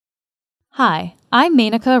Hi, I'm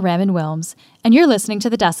Menaka Raman-Wilms, and you're listening to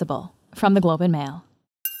The Decibel from the Globe and Mail.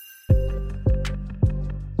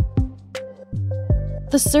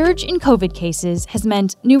 The surge in COVID cases has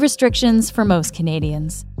meant new restrictions for most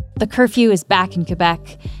Canadians. The curfew is back in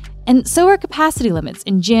Quebec, and so are capacity limits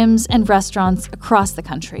in gyms and restaurants across the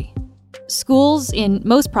country. Schools in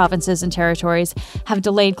most provinces and territories have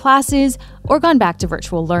delayed classes or gone back to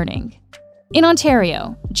virtual learning. In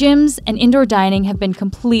Ontario, gyms and indoor dining have been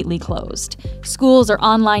completely closed. Schools are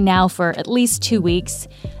online now for at least 2 weeks,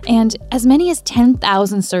 and as many as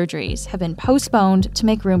 10,000 surgeries have been postponed to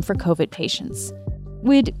make room for COVID patients.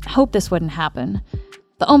 We'd hope this wouldn't happen.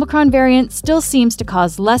 The Omicron variant still seems to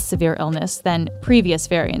cause less severe illness than previous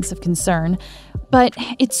variants of concern, but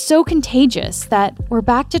it's so contagious that we're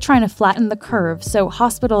back to trying to flatten the curve so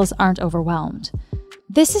hospitals aren't overwhelmed.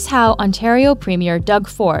 This is how Ontario Premier Doug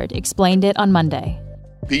Ford explained it on Monday.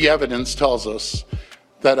 The evidence tells us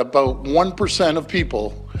that about 1% of people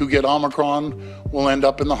who get Omicron will end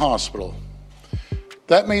up in the hospital.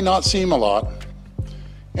 That may not seem a lot,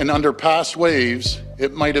 and under past waves,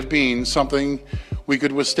 it might have been something we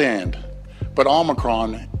could withstand. But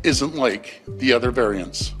Omicron isn't like the other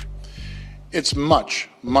variants. It's much,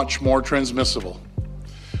 much more transmissible.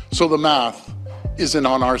 So the math isn't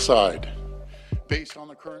on our side. Based on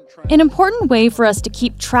the current trend. An important way for us to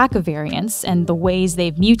keep track of variants and the ways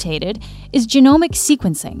they've mutated is genomic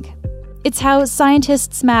sequencing. It's how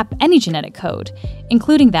scientists map any genetic code,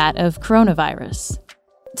 including that of coronavirus.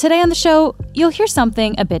 Today on the show, you'll hear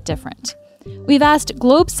something a bit different. We've asked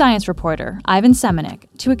Globe science reporter Ivan Semeniuk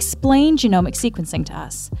to explain genomic sequencing to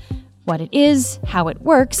us, what it is, how it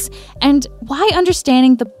works, and why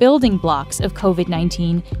understanding the building blocks of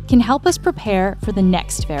COVID-19 can help us prepare for the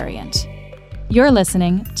next variant. You're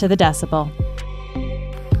listening to The Decibel.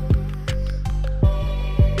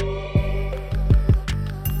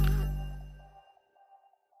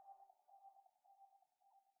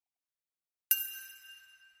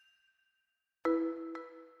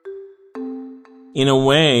 In a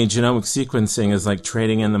way, genomic sequencing is like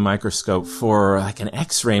trading in the microscope for like an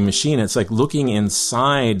X-ray machine. It's like looking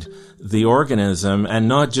inside the organism and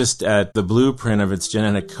not just at the blueprint of its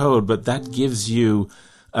genetic code, but that gives you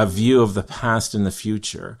a view of the past and the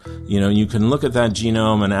future. You know, you can look at that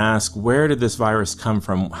genome and ask, where did this virus come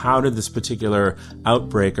from? How did this particular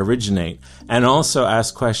outbreak originate? And also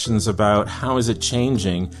ask questions about how is it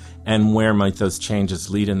changing and where might those changes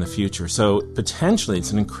lead in the future? So potentially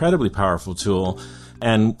it's an incredibly powerful tool.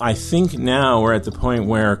 And I think now we're at the point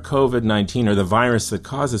where COVID-19, or the virus that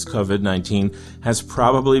causes COVID-19, has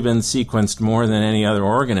probably been sequenced more than any other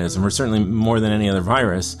organism, or certainly more than any other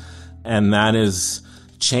virus. And that is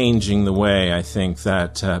changing the way I think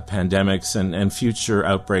that pandemics and future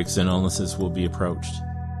outbreaks and illnesses will be approached.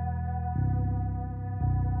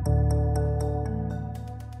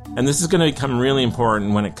 And this is going to become really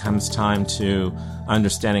important when it comes time to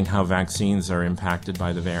understanding how vaccines are impacted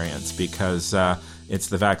by the variants, because it's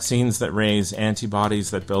the vaccines that raise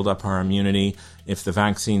antibodies that build up our immunity. If the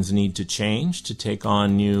vaccines need to change to take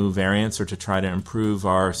on new variants or to try to improve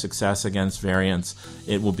our success against variants,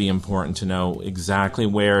 it will be important to know exactly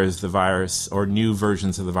where is the virus or new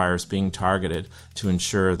versions of the virus being targeted to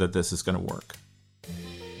ensure that this is going to work.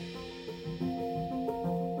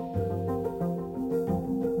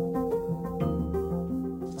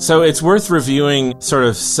 So it's worth reviewing sort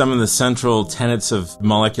of some of the central tenets of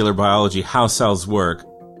molecular biology, how cells work.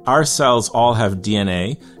 Our cells all have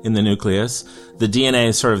DNA in the nucleus. The DNA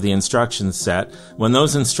is sort of the instruction set. When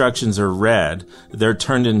those instructions are read, they're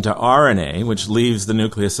turned into RNA, which leaves the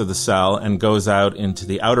nucleus of the cell and goes out into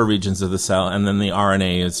the outer regions of the cell, and then the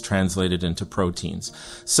RNA is translated into proteins.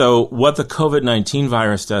 So what the COVID-19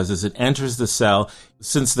 virus does is it enters the cell.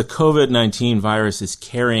 Since the COVID-19 virus is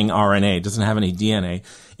carrying RNA, it doesn't have any DNA,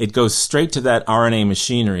 it goes straight to that RNA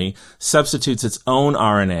machinery, substitutes its own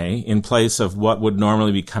RNA in place of what would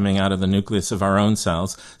normally be coming out of the nucleus of our own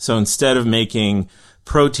cells. So instead of making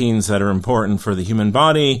proteins that are important for the human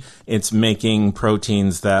body, it's making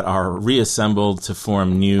proteins that are reassembled to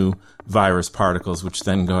form new virus particles, which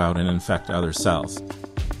then go out and infect other cells.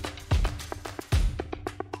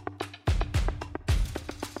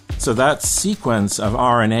 So that sequence of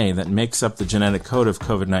RNA that makes up the genetic code of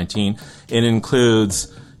COVID-19, it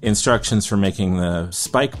includes instructions for making the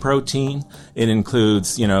spike protein. It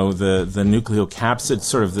includes, the nucleocapsid,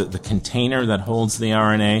 sort of the container that holds the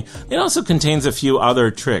RNA. It also contains a few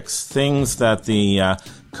other tricks, things that the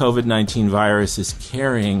COVID-19 virus is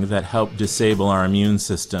carrying that help disable our immune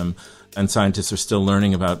system And scientists are still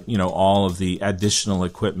learning about, all of the additional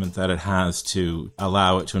equipment that it has to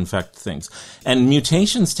allow it to infect things. And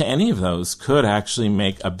mutations to any of those could actually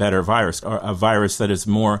make a better virus, or a virus that is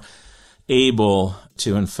more able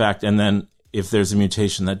to infect. And then if there's a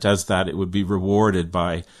mutation that does that, it would be rewarded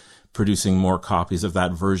by producing more copies of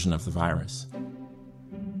that version of the virus.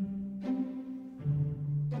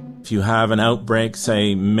 If you have an outbreak,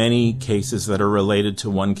 say many cases that are related to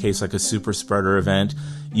one case, like a super spreader event,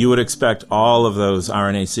 you would expect all of those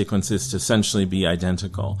RNA sequences to essentially be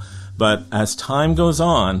identical. But as time goes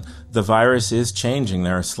on, the virus is changing.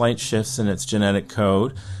 There are slight shifts in its genetic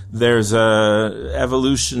code. There's a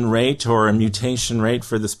evolution rate or a mutation rate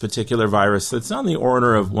for this particular virus that's on the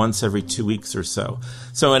order of once every 2 weeks or so.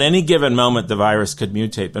 So at any given moment, the virus could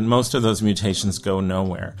mutate, but most of those mutations go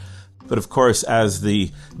nowhere. But of course, as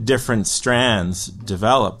the different strands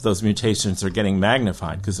develop, those mutations are getting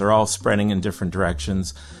magnified because they're all spreading in different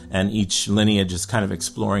directions, and each lineage is kind of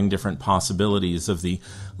exploring different possibilities of the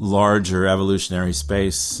larger evolutionary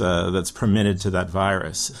space that's permitted to that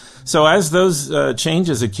virus. So as those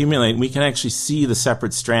changes accumulate, we can actually see the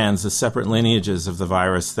separate strands, the separate lineages of the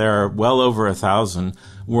virus. There are well over 1,000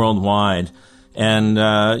 worldwide. And,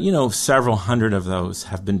 several hundred of those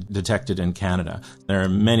have been detected in Canada. There are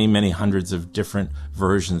many, many hundreds of different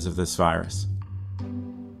versions of this virus.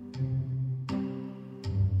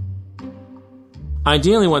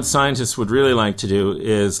 Ideally, what scientists would really like to do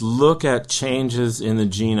is look at changes in the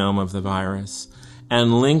genome of the virus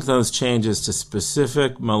and link those changes to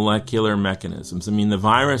specific molecular mechanisms. I mean, the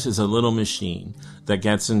virus is a little machine that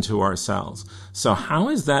gets into our cells. So how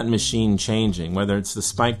is that machine changing, whether it's the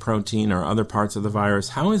spike protein or other parts of the virus?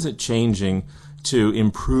 How is it changing to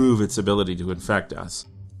improve its ability to infect us?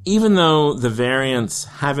 Even though the variants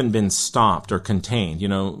haven't been stopped or contained,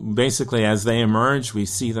 basically as they emerge, we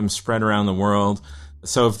see them spread around the world.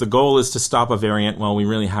 So if the goal is to stop a variant, well, we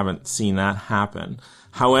really haven't seen that happen.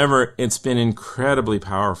 However, it's been incredibly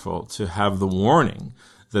powerful to have the warning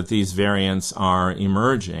that these variants are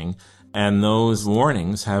emerging, and those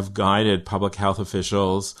warnings have guided public health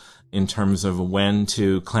officials in terms of when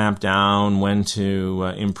to clamp down, when to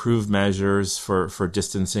improve measures for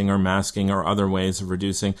distancing or masking or other ways of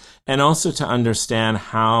reducing, and also to understand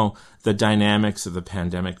how the dynamics of the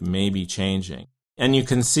pandemic may be changing. And you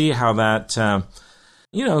can see how that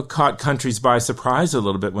caught countries by surprise a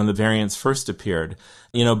little bit when the variants first appeared.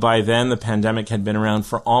 By then the pandemic had been around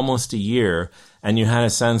for almost a year, and you had a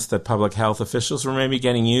sense that public health officials were maybe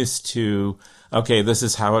getting used to, okay, this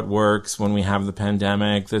is how it works when we have the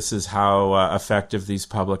pandemic. This is how effective these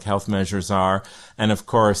public health measures are. And of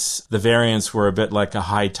course, the variants were a bit like a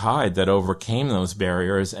high tide that overcame those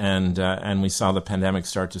barriers, and we saw the pandemic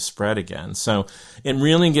start to spread again. So it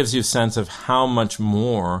really gives you a sense of how much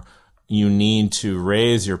more you need to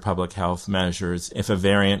raise your public health measures if a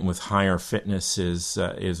variant with higher fitness is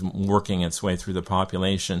working its way through the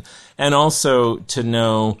population, and also to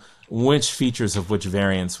know which features of which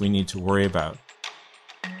variants we need to worry about.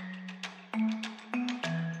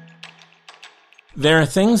 There are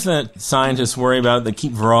things that scientists worry about that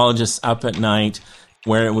keep virologists up at night,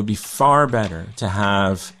 where it would be far better to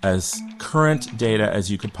have as current data as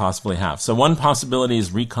you could possibly have. So one possibility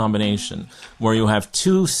is recombination, where you have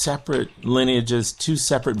two separate lineages, two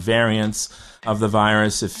separate variants of the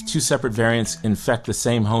virus. If two separate variants infect the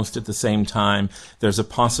same host at the same time, there's a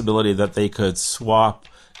possibility that they could swap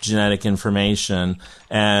genetic information,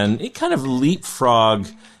 and it kind of leapfrog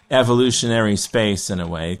evolutionary space in a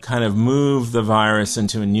way, kind of move the virus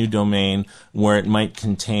into a new domain where it might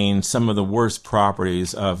contain some of the worst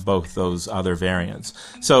properties of both those other variants.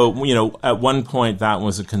 So, at one point that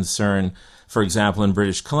was a concern, for example, in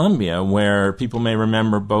British Columbia, where people may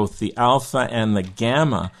remember both the alpha and the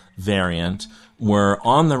gamma variant were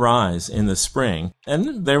on the rise in the spring.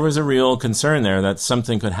 And there was a real concern there that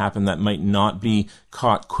something could happen that might not be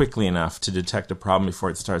caught quickly enough to detect a problem before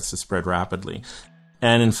it starts to spread rapidly.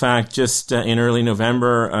 And in fact, just in early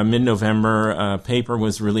November, mid-November, a paper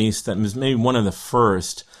was released that was maybe one of the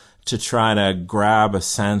first to try to grab a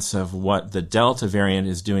sense of what the Delta variant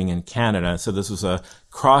is doing in Canada. So this was a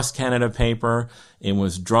cross-Canada paper. It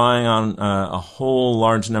was drawing on a whole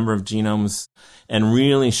large number of genomes and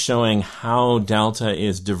really showing how Delta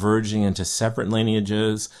is diverging into separate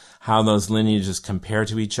lineages, how those lineages compare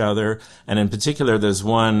to each other. And in particular, there's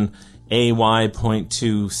one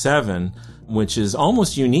AY.27, which is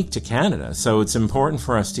almost unique to Canada. So it's important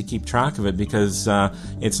for us to keep track of it because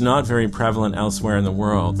it's not very prevalent elsewhere in the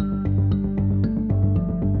world.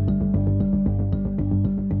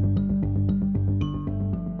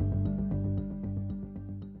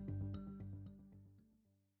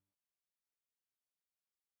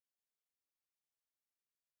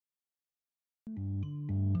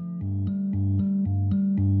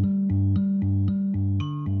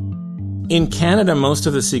 In Canada, most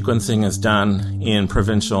of the sequencing is done in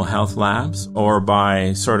provincial health labs or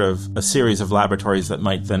by sort of a series of laboratories that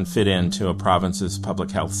might then fit into a province's public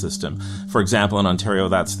health system. For example, in Ontario,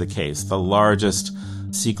 that's the case. The largest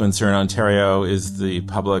sequencer in Ontario is the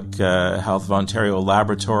Public Health of Ontario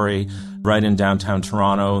Laboratory right in downtown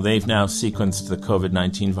Toronto. They've now sequenced the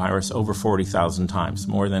COVID-19 virus over 40,000 times,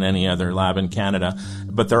 more than any other lab in Canada.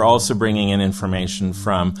 But they're also bringing in information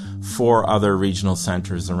from 4 other regional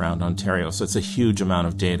centers around Ontario. So it's a huge amount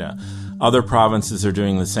of data. Other provinces are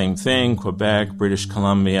doing the same thing, Quebec, British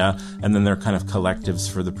Columbia, and then there are kind of collectives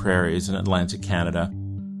for the prairies in Atlantic Canada.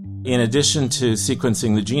 In addition to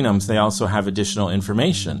sequencing the genomes, they also have additional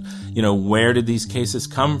information. Where did these cases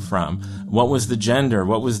come from? What was the gender?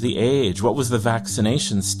 What was the age? What was the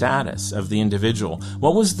vaccination status of the individual?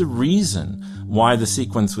 What was the reason why the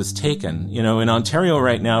sequence was taken? In Ontario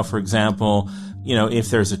right now, for example,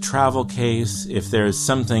 if there's a travel case, if there's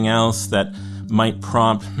something else that might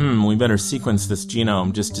prompt, we better sequence this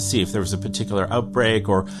genome just to see if there was a particular outbreak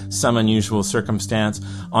or some unusual circumstance.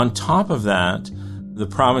 On top of that, the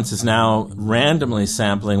province is now randomly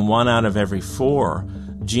sampling 1 out of every 4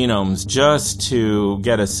 genomes just to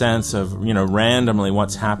get a sense of, randomly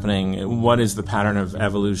what's happening, what is the pattern of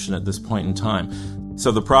evolution at this point in time. So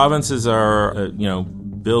the provinces are,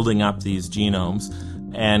 building up these genomes,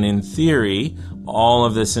 and in theory, all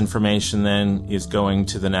of this information then is going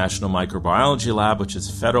to the National Microbiology Lab, which is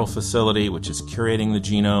a federal facility, which is curating the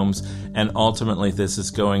genomes, and ultimately this is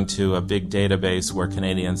going to a big database where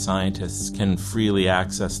Canadian scientists can freely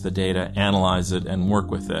access the data, analyze it, and work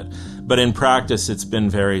with it. But in practice, it's been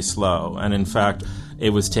very slow, and in fact, it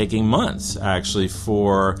was taking months, actually,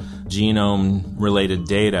 for genome-related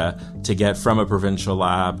data to get from a provincial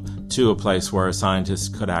lab to a place where a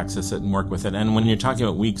scientist could access it and work with it. And when you're talking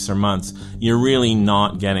about weeks or months, you're really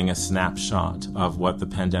not getting a snapshot of what the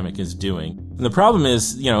pandemic is doing. And the problem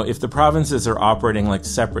is, if the provinces are operating like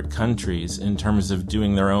separate countries in terms of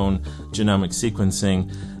doing their own genomic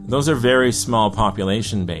sequencing, those are very small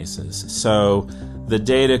population bases. So the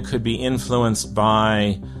data could be influenced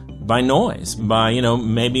by noise,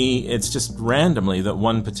 maybe it's just randomly that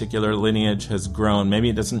one particular lineage has grown. Maybe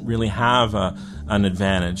it doesn't really have an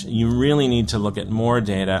advantage. You really need to look at more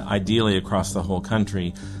data, ideally across the whole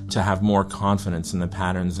country, to have more confidence in the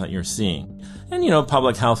patterns that you're seeing. And,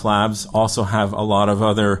 public health labs also have a lot of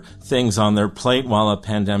other things on their plate while a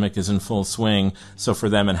pandemic is in full swing. So for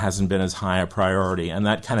them, it hasn't been as high a priority. And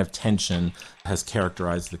that kind of tension has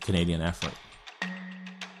characterized the Canadian effort.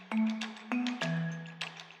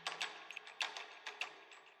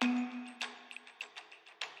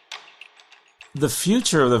 The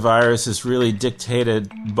future of the virus is really dictated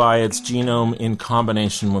by its genome in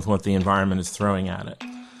combination with what the environment is throwing at it.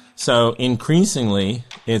 So increasingly,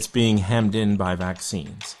 it's being hemmed in by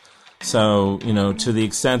vaccines. So, to the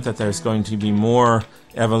extent that there's going to be more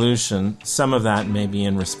evolution, some of that may be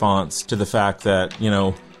in response to the fact that,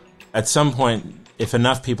 at some point, if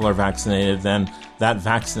enough people are vaccinated, then that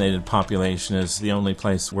vaccinated population is the only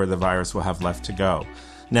place where the virus will have left to go.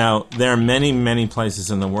 Now, there are many, many places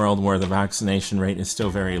in the world where the vaccination rate is still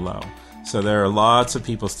very low. So there are lots of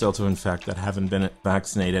people still to infect that haven't been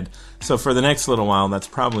vaccinated. So for the next little while, that's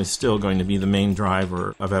probably still going to be the main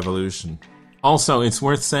driver of evolution. Also, it's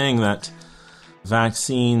worth saying that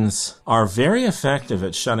vaccines are very effective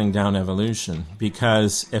at shutting down evolution,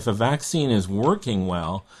 because if a vaccine is working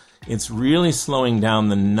well, it's really slowing down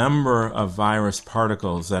the number of virus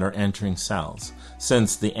particles that are entering cells,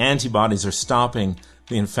 since the antibodies are stopping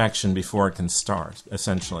the infection before it can start,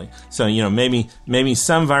 essentially. So, maybe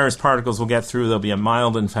some virus particles will get through, there'll be a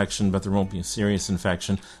mild infection, but there won't be a serious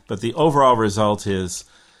infection. But the overall result is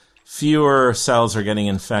fewer cells are getting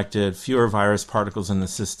infected, fewer virus particles in the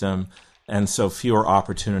system, and so fewer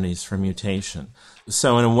opportunities for mutation.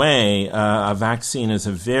 So in a way, a vaccine is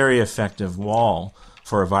a very effective wall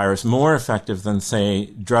for a virus, more effective than, say,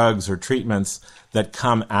 drugs or treatments that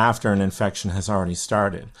come after an infection has already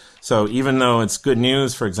started. So even though it's good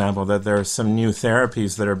news, for example, that there are some new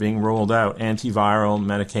therapies that are being rolled out, antiviral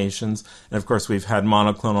medications, and of course we've had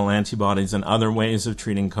monoclonal antibodies and other ways of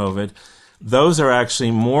treating COVID, those are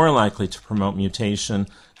actually more likely to promote mutation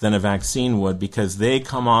than a vaccine would, because they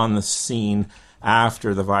come on the scene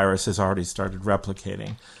after the virus has already started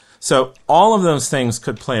replicating. So all of those things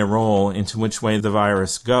could play a role into which way the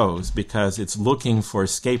virus goes, because it's looking for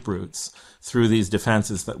escape routes through these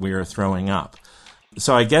defenses that we are throwing up.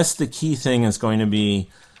 So I guess the key thing is going to be,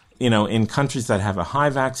 in countries that have a high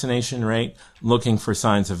vaccination rate, looking for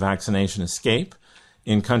signs of vaccination escape.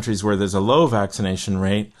 In countries where there's a low vaccination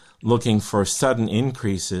rate, looking for sudden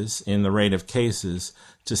increases in the rate of cases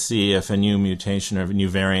to see if a new mutation or a new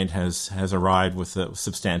variant has arrived with a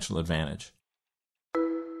substantial advantage.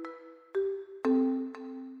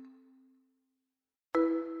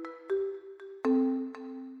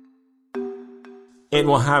 It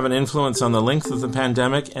will have an influence on the length of the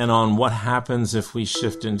pandemic and on what happens if we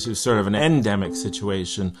shift into sort of an endemic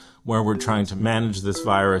situation where we're trying to manage this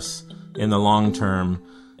virus in the long term.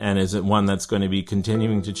 And is it one that's going to be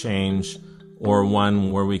continuing to change, or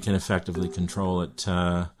one where we can effectively control it,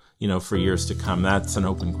 for years to come? That's an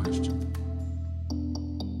open question.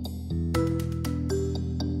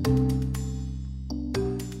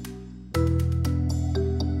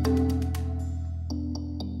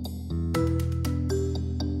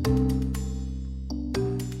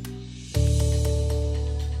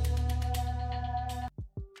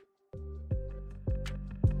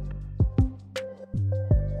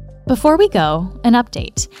 Before we go, an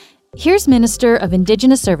update. Here's Minister of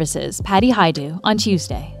Indigenous Services, Patty Hajdu, on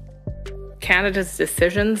Tuesday. Canada's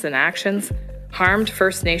decisions and actions harmed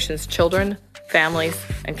First Nations children, families,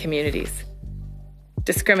 and communities.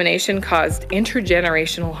 Discrimination caused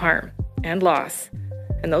intergenerational harm and loss,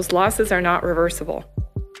 and those losses are not reversible.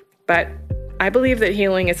 But I believe that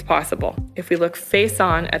healing is possible if we look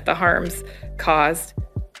face-on at the harms caused,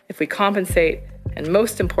 if we compensate, and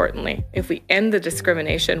most importantly, if we end the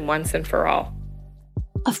discrimination once and for all.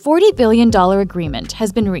 A $40 billion agreement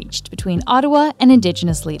has been reached between Ottawa and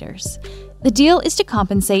Indigenous leaders. The deal is to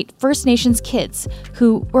compensate First Nations kids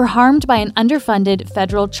who were harmed by an underfunded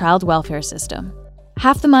federal child welfare system.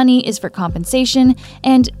 Half the money is for compensation,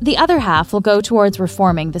 and the other half will go towards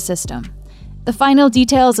reforming the system. The final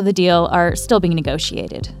details of the deal are still being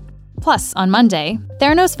negotiated. Plus, on Monday,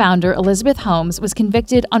 Theranos founder Elizabeth Holmes was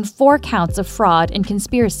convicted on 4 counts of fraud and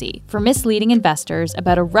conspiracy for misleading investors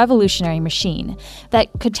about a revolutionary machine that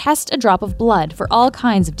could test a drop of blood for all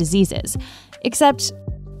kinds of diseases. Except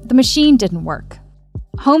the machine didn't work.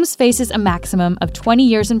 Holmes faces a maximum of 20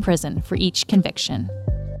 years in prison for each conviction.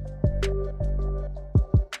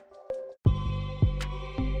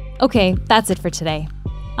 Okay, that's it for today.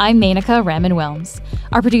 I'm Menaka Raman-Wilms.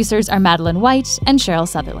 Our producers are Madeline White and Cheryl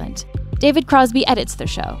Sutherland. David Crosby edits the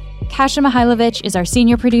show. Kasia Mihailovich is our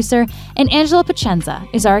senior producer, and Angela Pacenza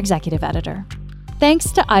is our executive editor.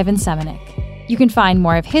 Thanks to Ivan Semenik. You can find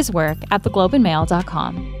more of his work at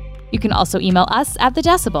theglobeandmail.com. You can also email us at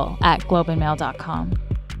thedecibel@globeandmail.com.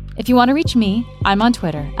 If you want to reach me, I'm on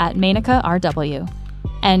Twitter at MenakaRW.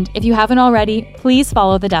 And if you haven't already, please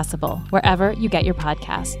follow The Decibel wherever you get your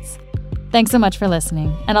podcasts. Thanks so much for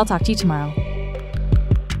listening, and I'll talk to you tomorrow.